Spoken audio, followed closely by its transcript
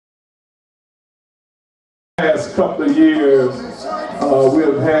Last couple of years, we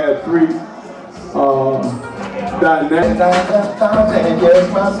have had three dynamic.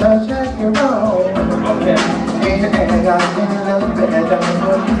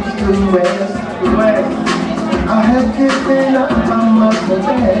 I have given up my muscle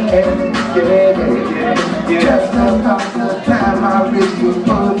just about the time I reach you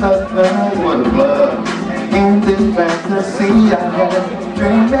for the blood. In this fantasy I had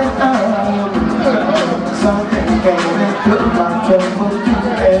dreamed of, something came and took my trouble to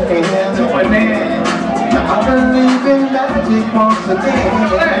an end. Now I believe in magic once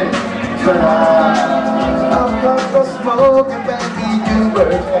again, but I'm up for smoke and baby you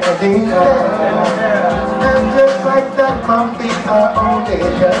were standing there. And just like that my feet are only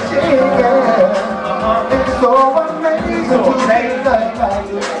touching. It's so amazing to be like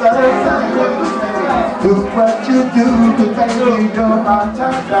you first. Do what you do, cause baby you're my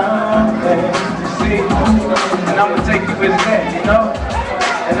top down. See, and I'm gonna take you with that, you know?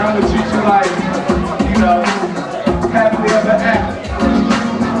 And I'm gonna treat you like, you know, happily ever after.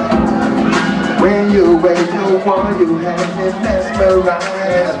 When you wave your wand, you have me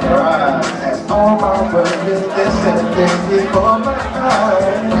mesmerized. That's all my world is, this and this before my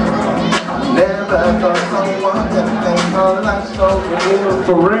eyes. Never thought someone could make my life so real.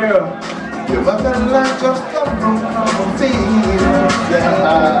 For real. You look like just a room on feet.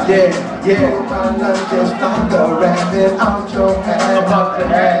 Yeah. My love just like a rabbit out your hand. About to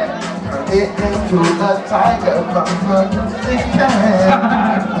have. Turn it into a tiger from a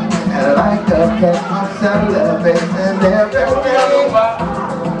cat. And like a cat, I'm celebrating every day.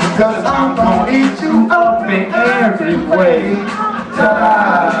 Cause I'm gonna eat you up in every way.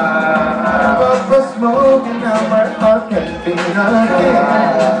 But for smoking, now my heart can beat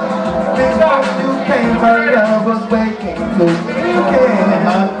again. Because you came, my love was waiting to begin.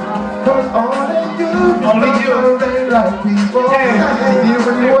 Cause only you they like people say. You do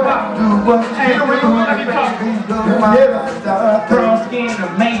what you do, my Girl skin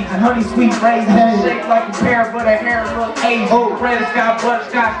amazing, honey sweet raisin, shaped like a pear, but her hair look Asian. Butterscotch,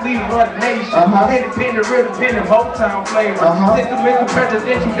 butterscotch, leave her nation. Independent, real dependent, Motown flavor. Sentimental,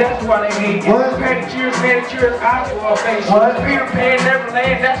 presidential, that's why they hate it. Manicures, observation. Peter Pan,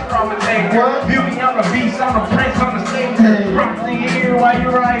 Neverland, that's traumatizing. Beauty on the beast, I'm the prince on the stage. Rocks in your ear while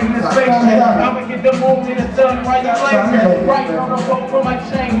you're riding the spaceship. I'ma get the moon in the sun while you're blazing. Right on the road for my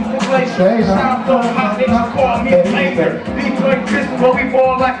chain, the glacier. Sound so hot, they just call me a laser. Detroit Christmas, but we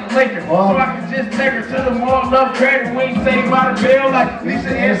ball like a Laker. So I can just take her to the mall, love credit. We ain't saved by the bill like Lisa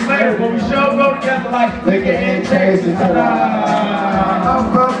and Slater, but we sure go together like liquor and Tracy.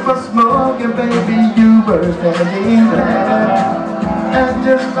 I'm up for smoking, baby, you were standing there. And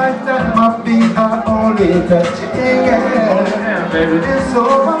just like that, my feet are only touching. It's so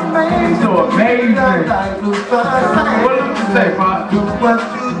amazing. So amazing. Like what did you say, Pop? Do what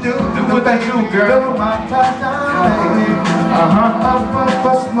you do. Do what they do, girl. My I'm up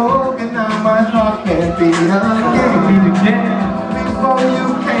for smoking, now my heart can't beat again. Before you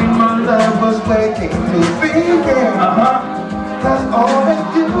came, my love was waiting to begin. That's all they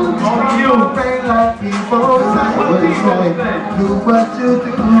do. Only you. Like people say. Do what you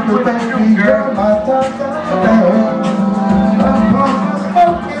do, baby, you're my top down. I'm up for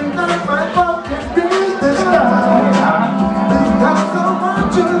smoking, now my heart can't beat the sky. Because I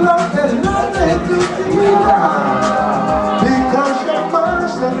want you love, there's nothing to do. Because you're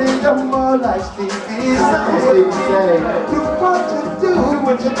much, you're more like Stevie say. Do what you do,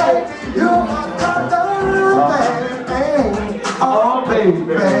 baby, you're my top down, baby. Oh,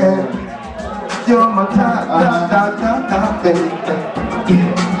 baby. You're my top, baby.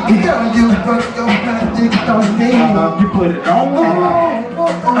 Yeah, you put your magic on me. You put it on me. Oh,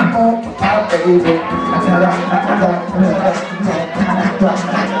 baby.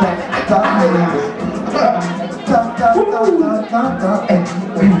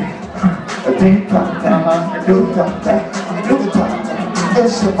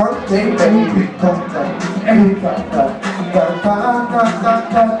 It's your birthday, baby.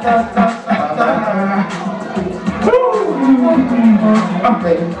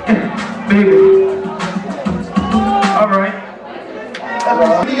 Baby. Alright.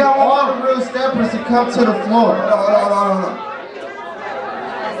 We got all the real steppers to come to the floor. No.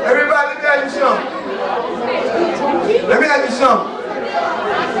 Everybody, let me ask you something. Let me ask you something.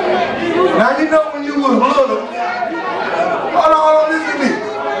 Now you know when you was little. Hold on, listen to me.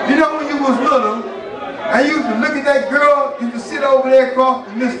 You know when you was little, and you used to look at that girl, you used to sit over there across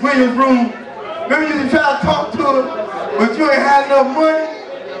in Miss Williams' room. Remember you used to try to talk to her, but you ain't had enough money.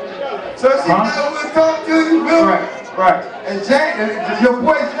 So she never would talk to you, remember? Right. And Jane, your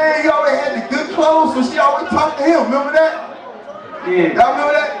boy Jane, he always had the good clothes so she always talked to him. Remember that? Yeah. Y'all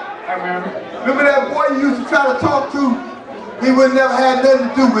remember that? I remember. Remember that boy you used to try to talk to? He would never had nothing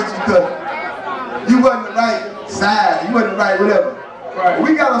to do with you because you wasn't the right size, you wasn't the right whatever. Right.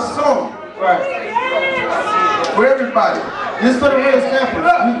 We got a song. Right. For everybody. Just for the real sample.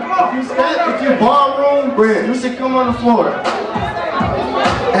 If you ballroom, you should come on the floor.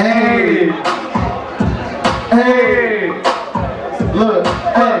 Hey. Hey. Look,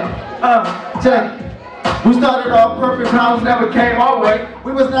 hey, check. We started off perfect, pounds never came our way.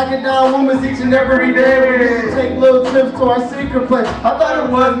 We was knocking down women each and every day. We used to take little trips to our secret place. I thought it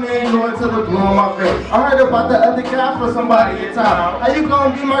was me going to the blue on my face. I heard about the other guy for somebody in town. How you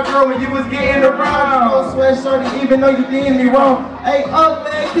gonna be my girl when you was getting around? You don't sweat shorty even though you did me wrong. Hey, up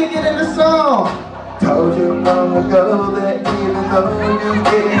man, kick it in the song. Told you long ago that even though you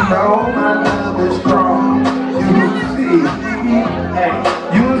didn't know my love is strong. You see, Hey.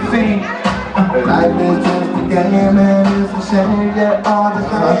 You see. life is just a game and it's a shame that all the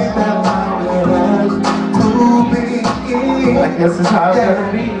things that life has to be. I guess it's how it's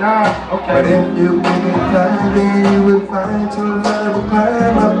gonna be now. But Okay. if you give it time, then you will find true love will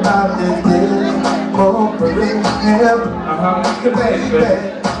climb up out this hill. Oh, baby.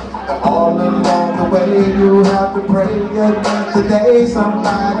 All along the way you have to pray that today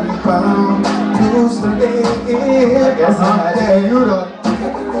somebody found to sleep. I guess you know.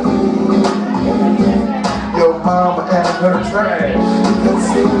 Your mama and her trash. You can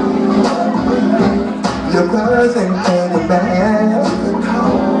see your cousin and the man.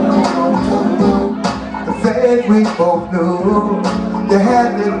 The fact we both knew. They had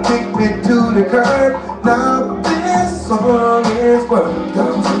to kick me to the curb. Now this song is worth.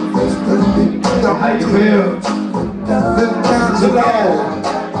 How you feel? Look down to the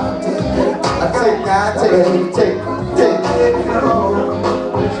I take.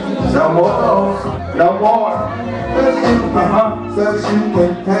 No more. No more. Cause you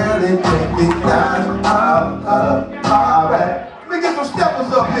can handle it, take it down, alright. Let me get some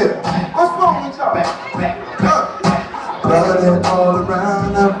steppers up here. What's wrong with y'all? Running all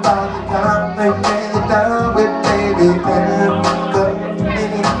around about the time, they made it down with baby down.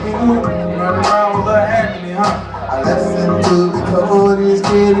 Run around with little Anthony, huh? I listen to the cold, it's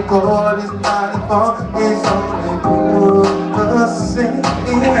getting cold, it's not fun, it's only good to sing.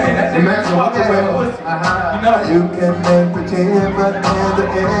 Hey, that's it, man. So walk away. You can make pretend, but in the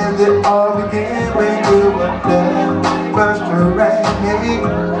end it all began when you were there. First you rang me,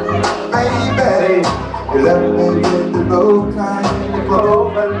 baby. You left me with the road, crying in the cold,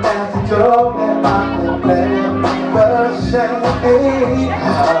 but that's a joke that I can play. But shame,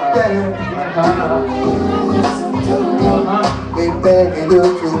 ain't begging you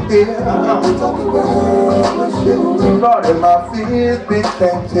to hear. And my fears be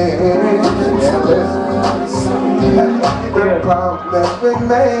tempted. The promise we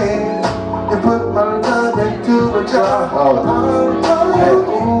made. You put my love into a jar.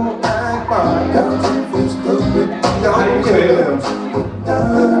 Don't you feel stupid? Don't care.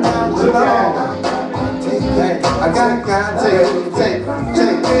 I gotta take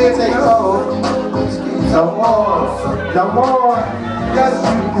home. No more. Yes,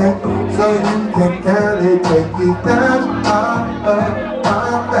 you can, so you can carry, take it down,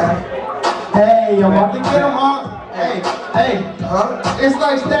 back. Hey, I'm about to get him on. Hey, it's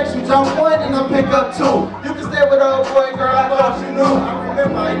like Snax, you jump one and I pick up two. You can stay with old boy, girl, I thought you knew. I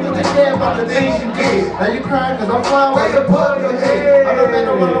remember I used to care about the things you did. Now you crying cause I'm flying way above your head. I've been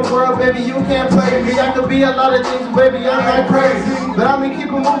around the world, baby, you can't play me. I could be a lot of things, baby, I'm not crazy. But I'ma keep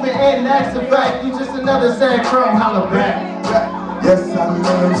it moving and that's the fact. You just another sad crumb, holla back. Yes, I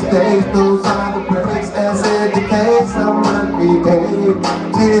made mistakes, those are the breaks as it decays. Someone behave,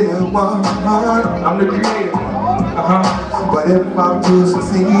 didn't want I'm the creator. But if I'm to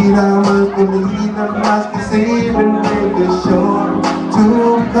succeed, I must believe, I must deceive and make it sure to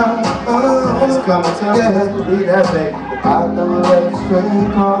come. It's coming to me, that baby. I know that the strain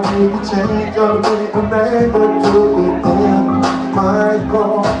caused me to change or make a man, but to be there, my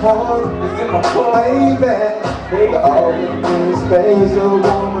call, baby. All in this space, you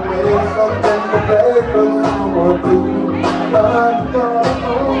wanna make something to play for someone to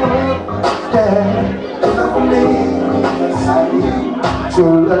stand. Enough for me,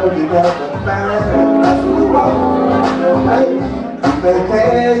 true love you never find. That's what you want, baby. You make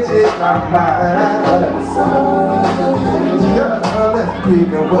hedges my mind. Let's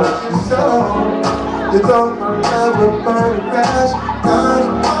keep it what you sow. You don't want love will burn and crash.